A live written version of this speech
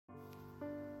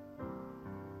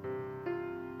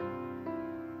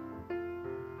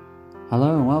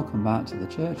Hello and welcome back to the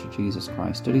Church of Jesus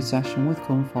Christ study session with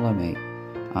Come Follow Me.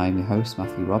 I am your host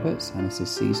Matthew Roberts and this is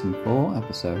Season 4,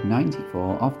 Episode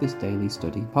 94 of this daily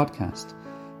study podcast.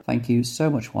 Thank you so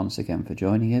much once again for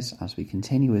joining us as we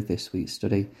continue with this week's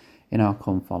study in our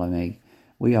Come Follow Me.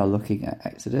 We are looking at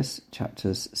Exodus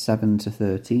chapters 7 to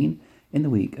 13 in the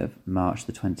week of March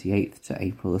the 28th to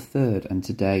April the 3rd, and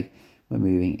today we're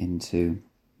moving into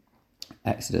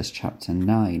Exodus chapter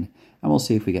 9 and we'll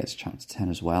see if we get to chapter 10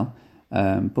 as well.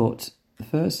 But the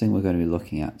first thing we're going to be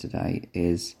looking at today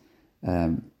is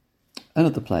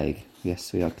another plague.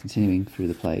 Yes, we are continuing through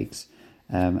the plagues.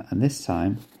 And this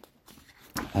time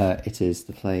it is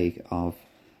the plague of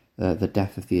the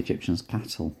death of the Egyptians'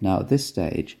 cattle. Now, at this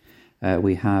stage,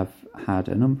 we have had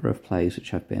a number of plagues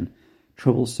which have been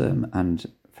troublesome and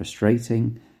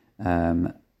frustrating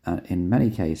in many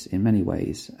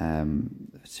ways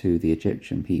to the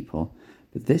Egyptian people.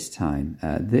 But this time,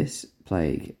 this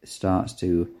plague starts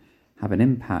to have an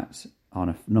impact on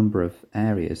a number of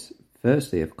areas.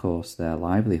 Firstly, of course, their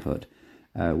livelihood,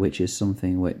 which is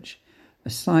something which,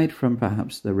 aside from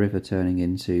perhaps the river turning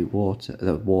into water,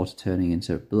 the water turning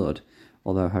into blood,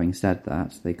 although having said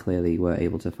that, they clearly were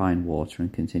able to find water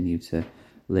and continue to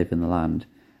live in the land.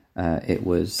 It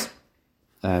was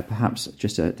perhaps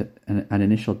just an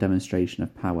initial demonstration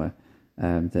of power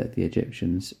that the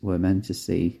Egyptians were meant to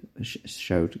see,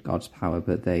 showed God's power,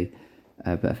 but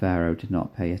Pharaoh did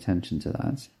not pay attention to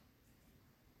that.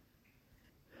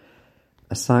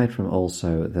 Aside from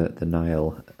also the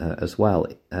Nile as well,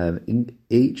 in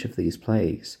each of these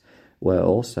plagues were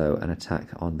also an attack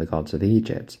on the gods of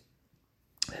Egypt.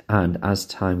 And as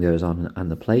time goes on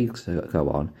and the plagues go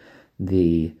on,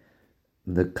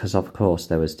 because of course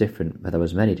there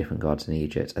was many different gods in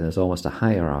Egypt, and there's almost a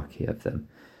hierarchy of them.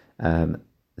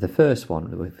 The first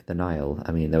one with the Nile,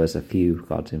 I mean, there was a few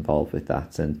gods involved with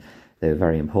that, and they were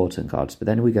very important gods. But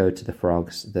then we go to the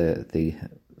frogs, the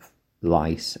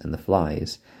lice, and the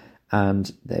flies,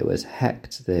 and there was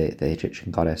Heqet, the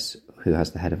Egyptian goddess, who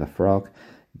has the head of a frog.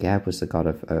 Geb was the god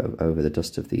of over the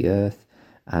dust of the earth,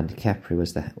 and Khepri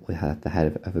had the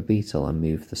head of a beetle and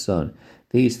moved the sun.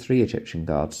 These three Egyptian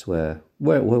gods were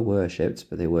worshipped,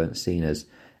 but they weren't seen as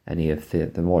any of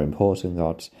the more important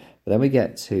gods. But then we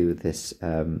get to this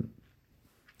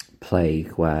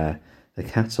plague where the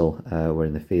cattle were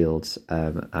in the fields,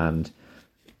 and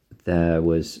there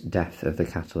was death of the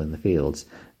cattle in the fields.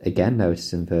 Again,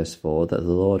 notice in verse 4 that the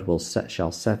Lord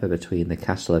shall sever between the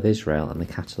cattle of Israel and the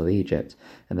cattle of Egypt,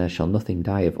 and there shall nothing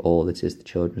die of all that is the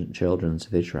children's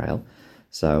of Israel.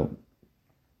 So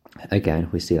again,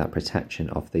 we see that protection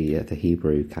of the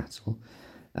Hebrew cattle,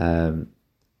 and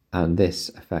this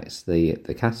affects the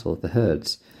cattle, the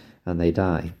herds, and they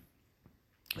die.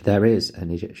 There is an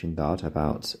Egyptian god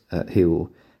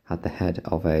who had the head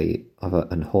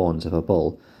and horns of a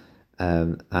bull,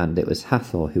 and it was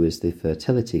Hathor who is the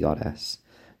fertility goddess.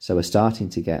 So we're starting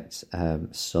to get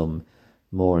some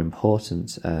more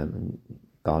important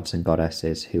gods and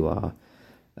goddesses who are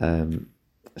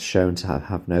shown to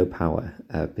have no power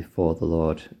before the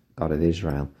Lord God of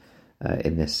Israel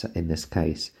in this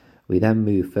case. We then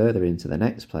move further into the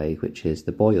next plague, which is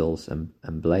the boils and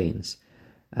blains.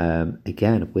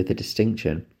 Again, with the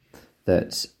distinction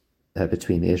that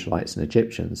between the Israelites and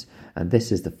Egyptians, and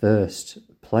this is the first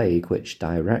plague which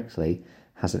directly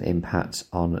has an impact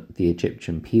on the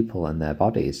Egyptian people and their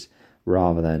bodies,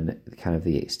 rather than kind of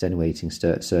the extenuating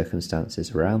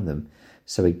circumstances around them.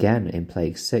 So again, in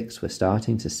Plague 6, we're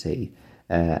starting to see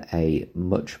a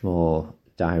much more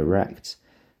direct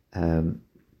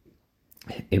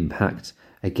impact.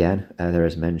 Again, there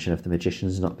is mention of the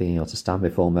magicians not being able to stand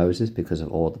before Moses because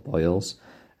of all the boils,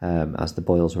 as the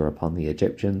boils were upon the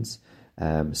Egyptians.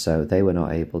 So they were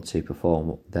not able to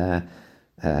perform their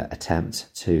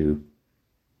attempt to,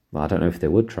 well, I don't know if they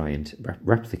would try and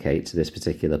replicate this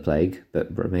particular plague,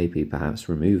 but maybe perhaps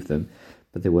remove them,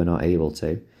 but they were not able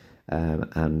to.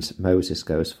 And Moses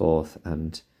goes forth,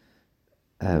 and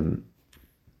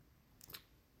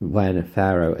when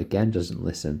Pharaoh again doesn't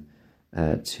listen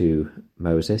to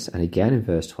Moses, and again in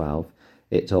verse 12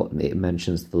 it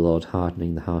mentions the Lord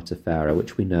hardening the heart of Pharaoh,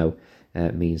 which we know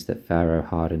means that Pharaoh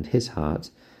hardened his heart.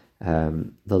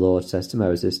 The Lord says to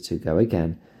Moses to go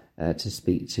again to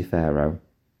speak to Pharaoh,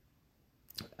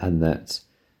 and that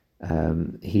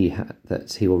he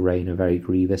will rain a very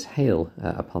grievous hail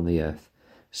upon the earth,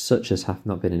 such as hath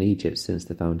not been in Egypt since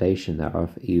the foundation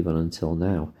thereof, even until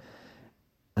now.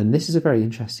 And this is a very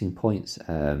interesting point,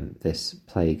 this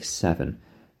plague 7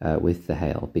 with the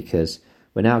hail, because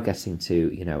we're now getting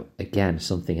to, again,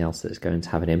 something else that's going to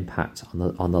have an impact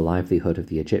on the livelihood of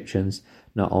the Egyptians.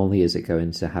 Not only is it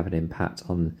going to have an impact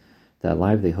on their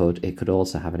livelihood, it could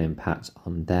also have an impact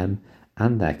on them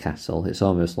and their cattle. It's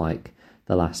almost like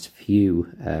the last few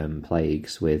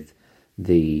plagues with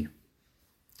the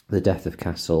death of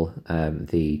cattle,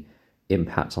 the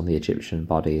impact on the Egyptian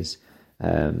bodies,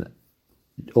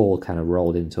 all kind of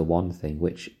rolled into one thing,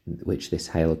 which this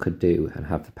hail could do and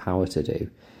have the power to do.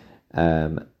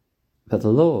 But the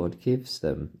Lord gives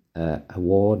them a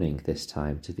warning this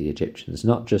time to the Egyptians,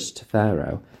 not just to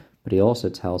Pharaoh, but he also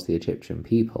tells the Egyptian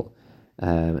people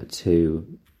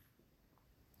to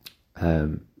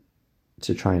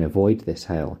try and avoid this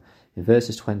hail. In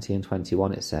verses 20 and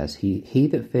 21 it says, He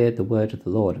that feared the word of the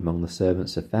Lord among the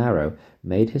servants of Pharaoh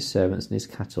made his servants and his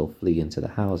cattle flee into the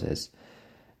houses.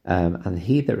 And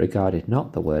he that regarded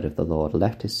not the word of the Lord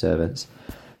left his servants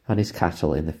and his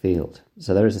cattle in the field.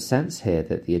 So there is a sense here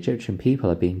that the Egyptian people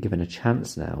are being given a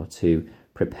chance now to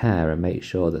prepare and make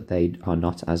sure that they are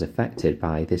not as affected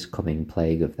by this coming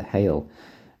plague of the hail.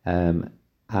 And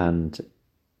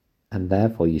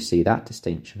therefore you see that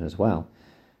distinction as well.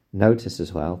 Notice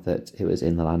as well that it was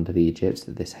in the land of Egypt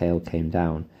that this hail came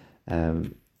down.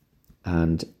 And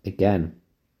again,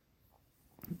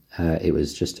 it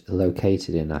was just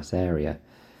located in that area.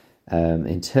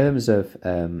 In terms of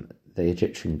the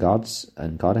Egyptian gods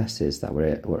and goddesses that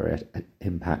were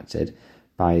impacted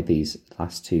by these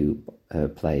last two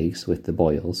plagues with the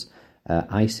boils,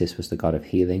 Isis was the god of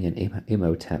healing and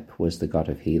Imhotep was the god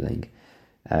of healing.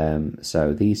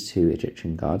 So these two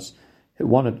Egyptian gods,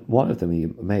 one of them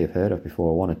you may have heard of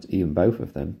before, even both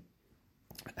of them,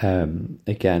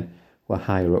 again, were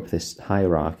higher up this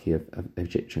hierarchy of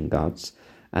Egyptian gods.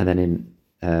 And then in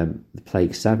the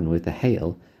plague 7 with the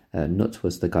hail, Nut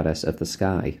was the goddess of the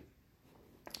sky.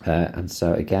 And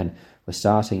so again, we're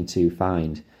starting to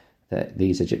find that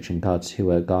these Egyptian gods, who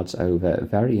are gods over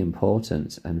very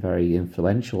important and very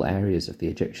influential areas of the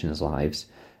Egyptians' lives,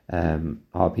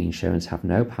 are being shown to have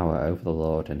no power over the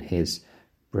Lord and his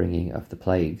bringing of the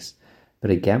plagues. But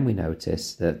again, we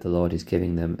notice that the Lord is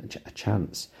giving them a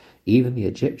chance, even the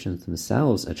Egyptians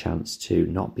themselves, a chance to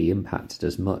not be impacted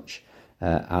as much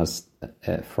as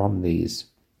from these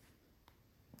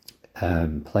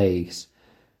plagues.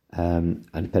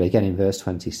 But again, in verse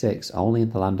 26, only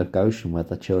in the land of Goshen, where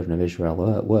the children of Israel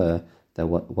were,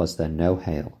 was there no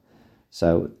hail.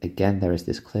 So again, there is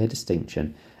this clear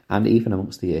distinction. And even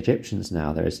amongst the Egyptians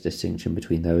now, there is a distinction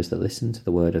between those that listened to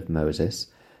the word of Moses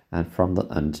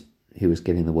and who was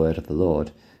giving the word of the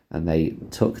Lord, and they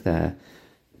took their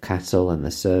cattle and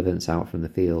their servants out from the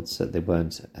fields so that they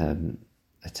weren't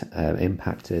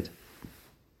impacted.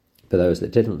 But those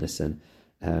that didn't listen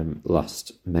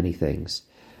lost many things.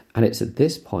 And it's at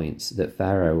this point that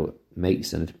Pharaoh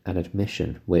makes an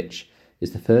admission, which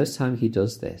is the first time he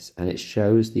does this, and it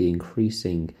shows the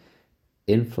increasing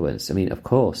influence. I mean, of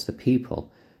course, the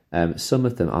people, some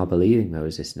of them are believing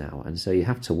Moses now, and so you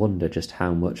have to wonder just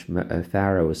how much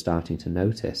Pharaoh was starting to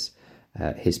notice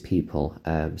his people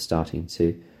starting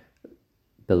to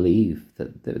believe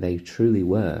that they truly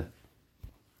were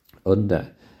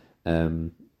under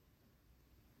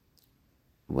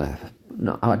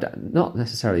not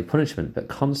necessarily punishment, but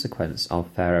consequence of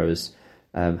Pharaoh's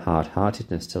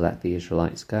hard-heartedness to let the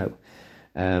Israelites go.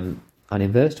 And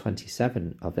in verse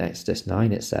 27 of Exodus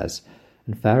 9 it says,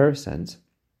 And Pharaoh sent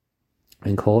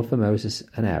and called for Moses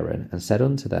and Aaron, and said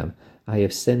unto them, I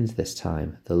have sinned this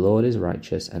time, the Lord is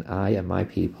righteous, and I and my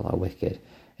people are wicked.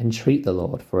 Entreat the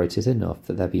Lord, for it is enough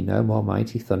that there be no more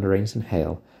mighty thunderings and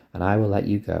hail, and I will let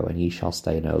you go, and ye shall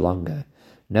stay no longer.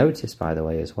 Notice, by the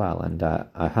way, as well, and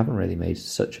I haven't really made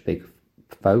such a big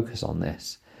focus on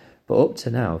this, but up to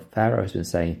now, Pharaoh has been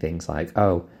saying things like,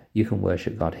 oh, you can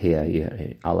worship God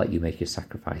here, I'll let you make your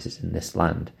sacrifices in this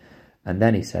land. And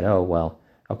then he said, oh, well,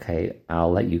 okay,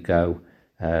 I'll let you go,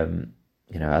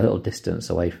 a little distance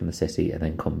away from the city and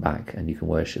then come back and you can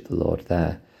worship the Lord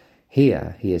there.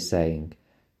 Here, he is saying,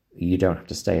 you don't have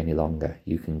to stay any longer,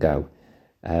 you can go.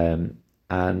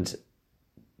 And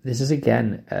this is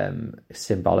again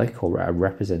symbolic or a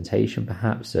representation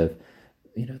perhaps of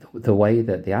the way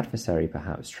that the adversary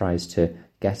perhaps tries to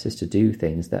get us to do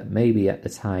things that maybe at the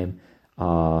time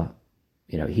are,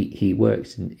 he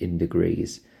works in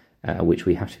degrees, which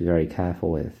we have to be very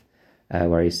careful with,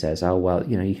 where he says, oh, well,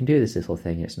 you can do this little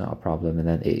thing, it's not a problem, and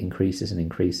then it increases and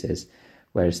increases,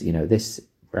 whereas, this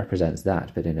represents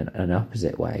that, but in an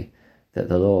opposite way, that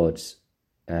the Lord's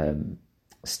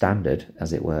standard,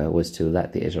 as it were, was to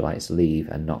let the Israelites leave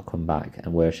and not come back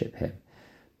and worship him.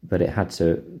 But it had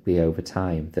to be over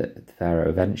time that Pharaoh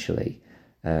eventually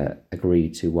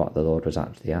agreed to what the Lord was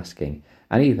actually asking.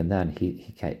 And even then,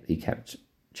 he kept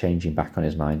changing back on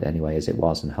his mind anyway as it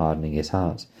was and hardening his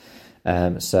heart.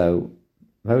 So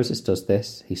Moses does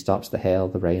this. He stops the hail,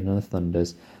 the rain, and the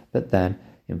thunders. But then,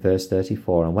 in verse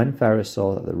 34, and when Pharaoh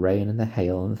saw that the rain and the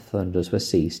hail and the thunders were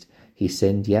ceased, he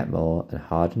sinned yet more and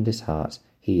hardened his heart,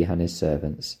 he and his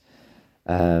servants.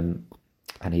 And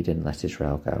he didn't let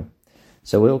Israel go.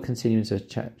 So we'll continue into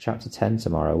chapter 10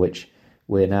 tomorrow, which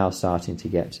we're now starting to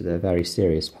get to the very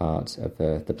serious part of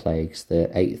the plagues,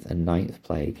 the 8th and 9th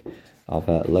plague of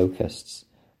locusts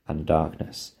and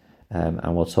darkness.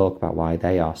 And we'll talk about why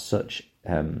they are such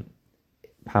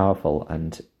powerful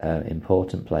and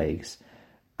important plagues,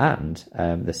 and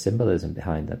the symbolism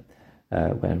behind them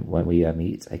when we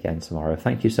meet again tomorrow.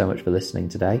 Thank you so much for listening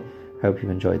today. Hope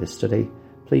you've enjoyed this study.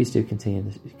 Please do continue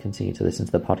to listen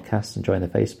to the podcast and join the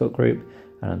Facebook group.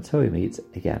 And until we meet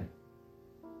again.